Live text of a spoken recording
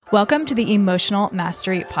Welcome to the Emotional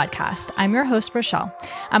Mastery Podcast. I'm your host, Rochelle.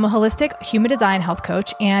 I'm a holistic human design health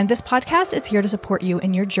coach, and this podcast is here to support you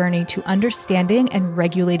in your journey to understanding and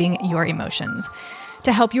regulating your emotions,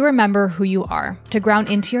 to help you remember who you are, to ground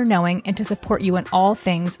into your knowing, and to support you in all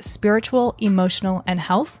things spiritual, emotional, and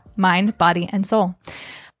health, mind, body, and soul.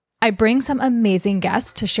 I bring some amazing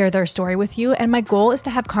guests to share their story with you, and my goal is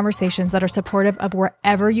to have conversations that are supportive of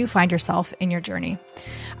wherever you find yourself in your journey.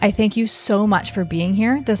 I thank you so much for being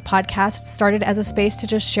here. This podcast started as a space to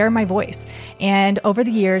just share my voice, and over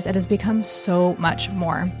the years, it has become so much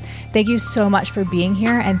more. Thank you so much for being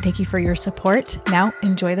here, and thank you for your support. Now,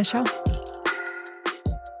 enjoy the show.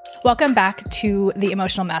 Welcome back to the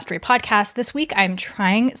Emotional Mastery Podcast. This week, I'm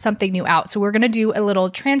trying something new out. So we're going to do a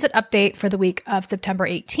little transit update for the week of September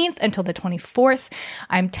 18th until the 24th.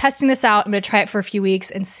 I'm testing this out. I'm going to try it for a few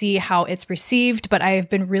weeks and see how it's received, but I have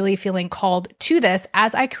been really feeling called to this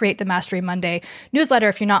as I create the Mastery Monday newsletter.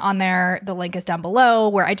 If you're not on there, the link is down below,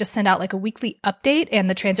 where I just send out like a weekly update and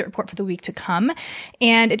the transit report for the week to come.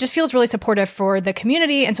 And it just feels really supportive for the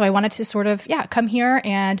community. And so I wanted to sort of, come here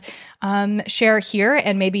and share here,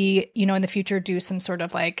 and maybe, in the future, do some sort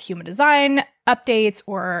of like human design updates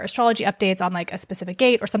or astrology updates on like a specific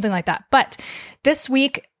gate or something like that. But this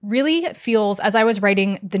week really feels, as I was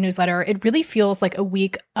writing the newsletter, it really feels like a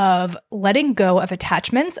week of letting go of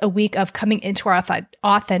attachments, a week of coming into our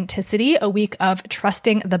authenticity, a week of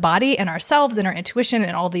trusting the body and ourselves and our intuition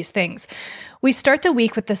and all these things. We start the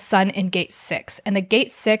week with the sun in gate 6, and the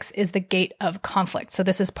gate 6 is the gate of conflict. So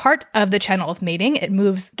this is part of the channel of mating. It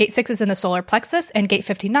moves, gate 6 is in the solar plexus, and gate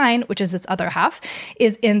 59, which is its other half,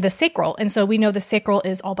 is in the sacral. And so we know the sacral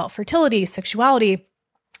is all about fertility, sexuality.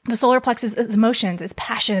 The solar plexus is emotions, it's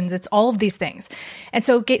passions, it's all of these things. And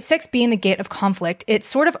so gate 6 being the gate of conflict, it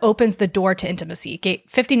sort of opens the door to intimacy. Gate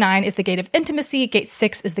 59 is the gate of intimacy, gate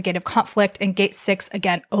 6 is the gate of conflict, and gate 6,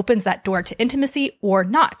 again, opens that door to intimacy or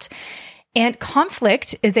not. And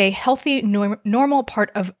conflict is a healthy, normal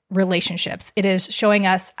part of relationships. It is showing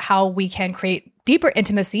us how we can create deeper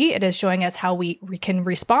intimacy. It is showing us how we can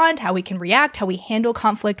respond, how we can react, how we handle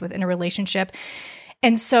conflict within a relationship.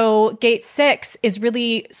 And so gate 6 is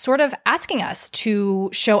really sort of asking us to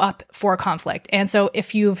show up for conflict. And so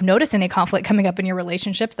if you've noticed any conflict coming up in your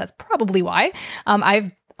relationships, that's probably why.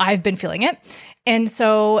 I've been feeling it. And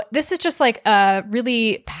so this is just like a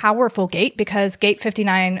really powerful gate, because channel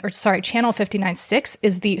 59.6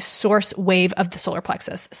 is the source wave of the solar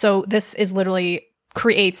plexus. So this is literally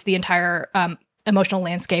creates the entire emotional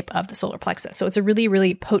landscape of the solar plexus. So it's a really,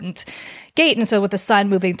 really potent gate. And so with the sun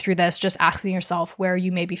moving through this, just asking yourself where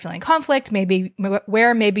you may be feeling conflict,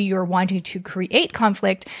 where maybe you're wanting to create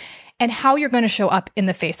conflict, and how you're going to show up in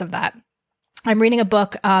the face of that. I'm reading a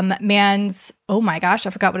book, oh my gosh,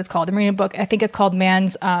 I forgot what it's called. I'm reading a book, I think it's called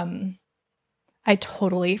I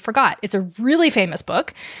totally forgot. It's a really famous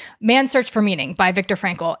book, Man's Search for Meaning by Viktor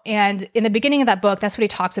Frankl. And in the beginning of that book, that's what he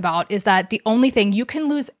talks about, is that the only thing, you can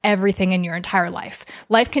lose everything in your entire life.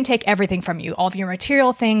 Life can take everything from you, all of your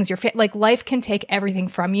material things, life can take everything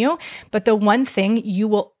from you. But the one thing you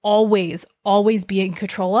will always be in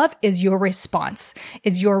control of is your response,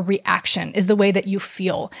 is your reaction, is the way that you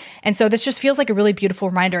feel. And so this just feels like a really beautiful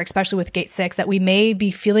reminder, especially with gate 6, that we may be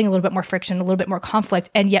feeling a little bit more friction, a little bit more conflict,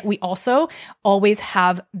 and yet we also always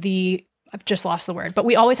have I've just lost the word, but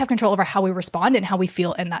we always have control over how we respond and how we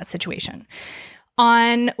feel in that situation.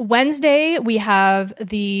 On Wednesday, we have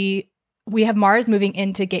Mars moving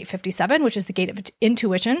into gate 57, which is the gate of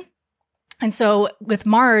intuition. And so with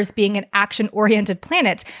Mars being an action-oriented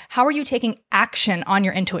planet, how are you taking action on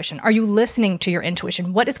your intuition? Are you listening to your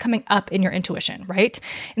intuition? What is coming up in your intuition, right?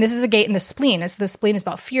 And this is a gate in the spleen. The spleen is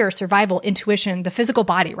about fear, survival, intuition, the physical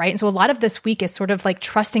body, right? And so a lot of this week is sort of like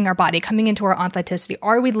trusting our body, coming into our authenticity.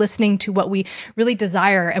 Are we listening to what we really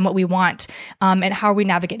desire and what we want? And how are we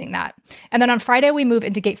navigating that? And then on Friday, we move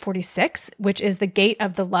into gate 46, which is the gate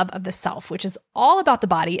of the love of the self, which is all about the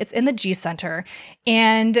body. It's in the G center.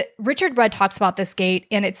 And Richard Rudd talks about this gate,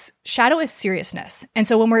 and its shadow is seriousness. And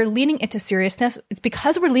so when we're leaning into seriousness, it's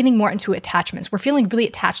because we're leaning more into attachments. We're feeling really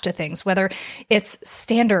attached to things, whether it's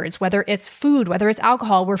standards, whether it's food, whether it's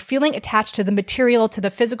alcohol. We're feeling attached to the material, to the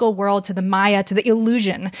physical world, to the Maya, to the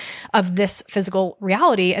illusion of this physical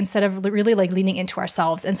reality, instead of really like leaning into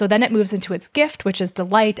ourselves. And so then it moves into its gift, which is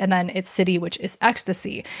delight, and then its city, which is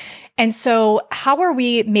ecstasy. And so how are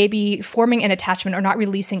we maybe forming an attachment or not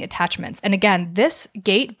releasing attachments? And again, this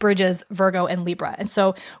gate bridges Virgo and Libra. And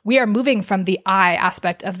so we are moving from the I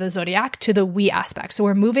aspect of the zodiac to the we aspect. So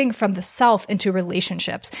we're moving from the self into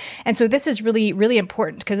relationships. And so this is really, really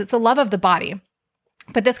important because it's a love of the body.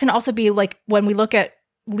 But this can also be like when we look at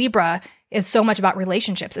Libra is so much about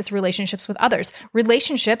relationships. It's relationships with others.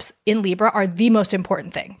 Relationships in Libra are the most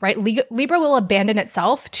important thing, right? Libra will abandon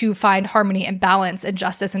itself to find harmony and balance and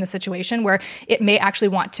justice in a situation where it may actually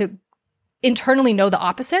want to internally know the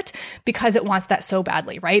opposite because it wants that so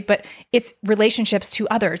badly, right? But it's relationships to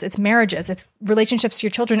others, it's marriages, it's relationships to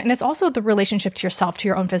your children, and it's also the relationship to yourself, to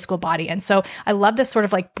your own physical body. And so I love this sort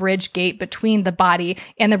of like bridge gate between the body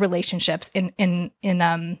and the relationships in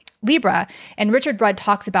Libra. And Richard Rudd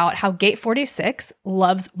talks about how gate 46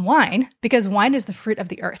 loves wine because wine is the fruit of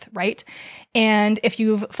the earth, right? And if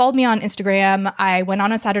you've followed me on Instagram, I went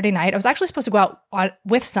on Saturday night. I was actually supposed to go out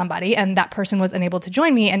with somebody and that person was unable to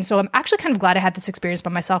join me. And so I'm actually kind of glad I had this experience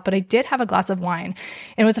by myself, but I did have a glass of wine.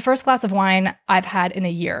 And it was the first glass of wine I've had in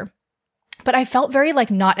a year. But I felt very like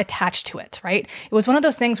not attached to it, right? It was one of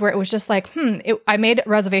those things where it was just like, I made a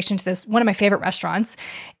reservation to this, one of my favorite restaurants.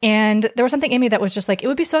 And there was something in me that was just like, it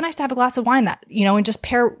would be so nice to have a glass of wine that, and just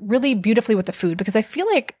pair really beautifully with the food. Because I feel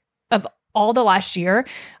like of all the last year,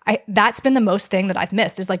 that's been the most thing that I've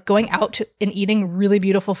missed is like going out and eating really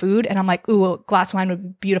beautiful food. And I'm like, ooh, a glass of wine would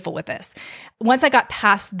be beautiful with this. Once I got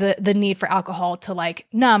past the need for alcohol to like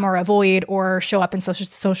numb or avoid or show up in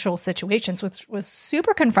social situations, which was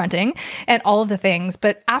super confronting and all of the things.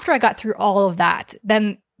 But after I got through all of that,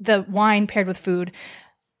 then the wine paired with food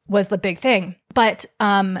was the big thing. But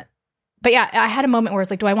yeah, I had a moment where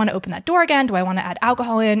it's like, do I want to open that door again? Do I want to add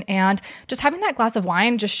alcohol in? And just having that glass of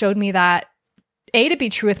wine just showed me that to be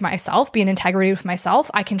true with myself, be in integrity with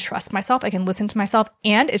myself. I can trust myself. I can listen to myself.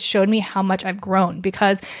 And it showed me how much I've grown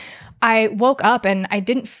because I woke up and I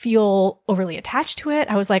didn't feel overly attached to it.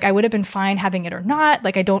 I was like, I would have been fine having it or not.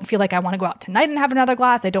 Like, I don't feel like I want to go out tonight and have another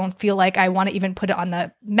glass. I don't feel like I want to even put it on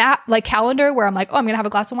the map, like calendar where I'm like, oh, I'm going to have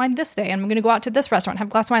a glass of wine this day. And I'm going to go out to this restaurant and have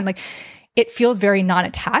a glass of wine. Like, it feels very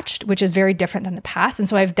non-attached, which is very different than the past. And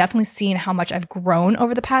so I've definitely seen how much I've grown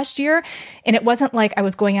over the past year. And it wasn't like I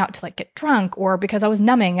was going out to like get drunk or because I was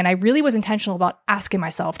numbing. And I really was intentional about asking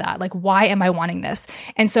myself that, like, why am I wanting this?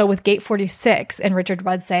 And so with gate 46 and Richard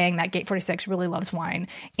Rudd saying that gate 46 really loves wine,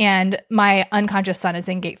 and my unconscious sun is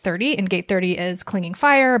in gate 30, and gate 30 is clinging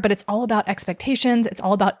fire, but it's all about expectations. It's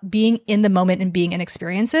all about being in the moment and being in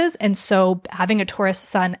experiences. And so having a Taurus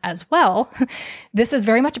sun as well, this is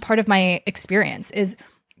very much a part of my experience, is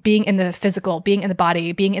being in the physical, being in the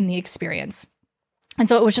body, being in the experience. And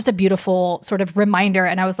so it was just a beautiful sort of reminder.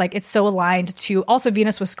 And I was like, it's so aligned to also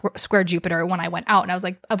Venus was square Jupiter when I went out. And I was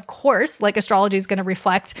like, of course, like astrology is going to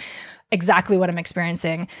reflect exactly what I'm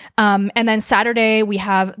experiencing. And then Saturday, we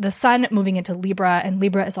have the sun moving into Libra, and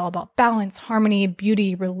Libra is all about balance, harmony,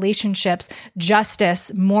 beauty, relationships,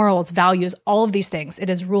 justice, morals, values, all of these things. It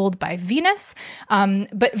is ruled by Venus,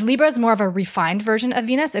 but Libra is more of a refined version of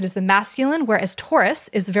Venus. It is the masculine, whereas Taurus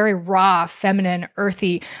is very raw, feminine,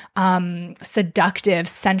 earthy, seductive,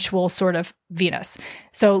 sensual sort of Venus.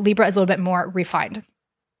 So Libra is a little bit more refined.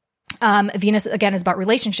 Venus, again, is about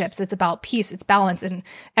relationships. It's about peace, it's balance, and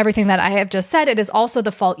everything that I have just said. It is also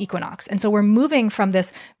the fall equinox. And so we're moving from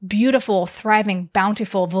this beautiful, thriving,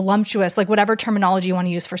 bountiful, voluptuous, like whatever terminology you want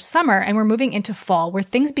to use for summer, and we're moving into fall where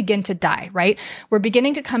things begin to die, right? We're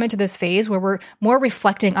beginning to come into this phase where we're more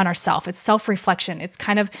reflecting on ourselves. It's self-reflection. It's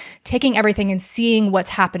kind of taking everything and seeing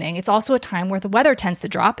what's happening. It's also a time where the weather tends to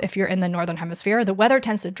drop. If you're in the Northern Hemisphere, the weather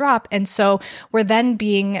tends to drop. And so we're then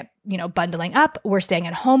being bundling up, we're staying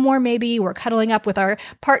at home more, maybe we're cuddling up with our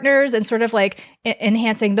partners and sort of like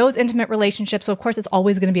enhancing those intimate relationships. So of course, it's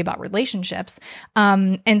always going to be about relationships.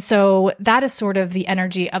 And so that is sort of the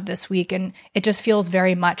energy of this week. And it just feels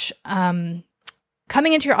very much, coming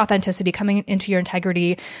into your authenticity, coming into your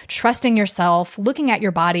integrity, trusting yourself, looking at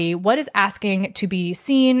your body, what is asking to be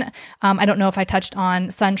seen. I don't know if I touched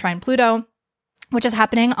on Sun trine Pluto, which is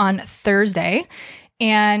happening on Thursday.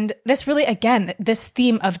 And this really, again, this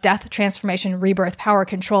theme of death, transformation, rebirth, power,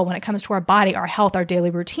 control, when it comes to our body, our health, our daily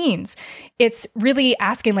routines, it's really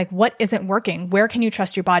asking like, what isn't working? Where can you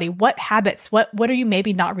trust your body? What habits, what are you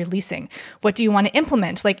maybe not releasing? What do you want to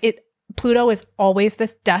implement? Pluto is always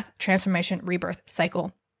this death, transformation, rebirth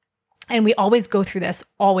cycle. And we always go through this,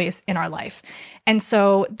 always in our life. And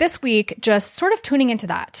so this week, just sort of tuning into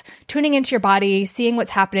that, tuning into your body, seeing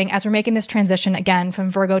what's happening as we're making this transition again from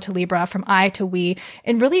Virgo to Libra, from I to we,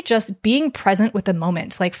 and really just being present with the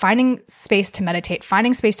moment, like finding space to meditate,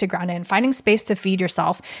 finding space to ground in, finding space to feed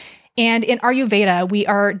yourself. And in Ayurveda, we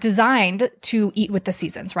are designed to eat with the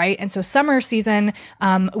seasons, right? And so summer season,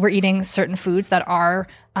 we're eating certain foods that are,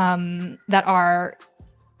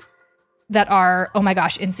 oh my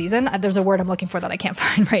gosh, in season. There's a word I'm looking for that I can't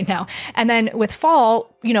find right now. And then with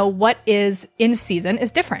fall, what is in season is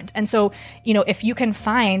different. And so, if you can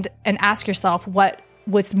find and ask yourself what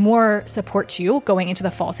what's more supports you going into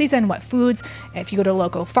the fall season, what foods, if you go to a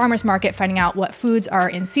local farmer's market, finding out what foods are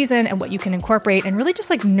in season and what you can incorporate, and really just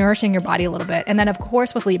like nourishing your body a little bit. And then of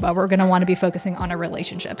course with Libra, we're going to want to be focusing on our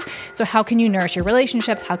relationships. So how can you nourish your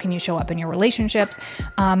relationships? How can you show up in your relationships?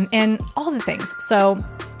 And all the things. So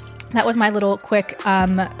that was my little quick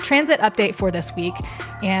transit update for this week,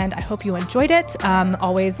 and I hope you enjoyed it.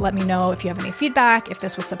 Always let me know if you have any feedback, if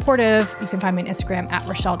this was supportive. You can find me on Instagram at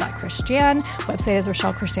Rochelle.Christian. Website is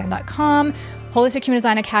RochelleChristian.com. Holistic Human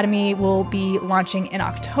Design Academy will be launching in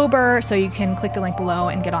October, so you can click the link below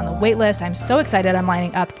and get on the wait list. I'm so excited. I'm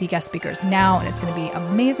lining up the guest speakers now, and it's going to be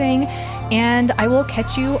amazing. And I will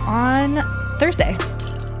catch you on Thursday.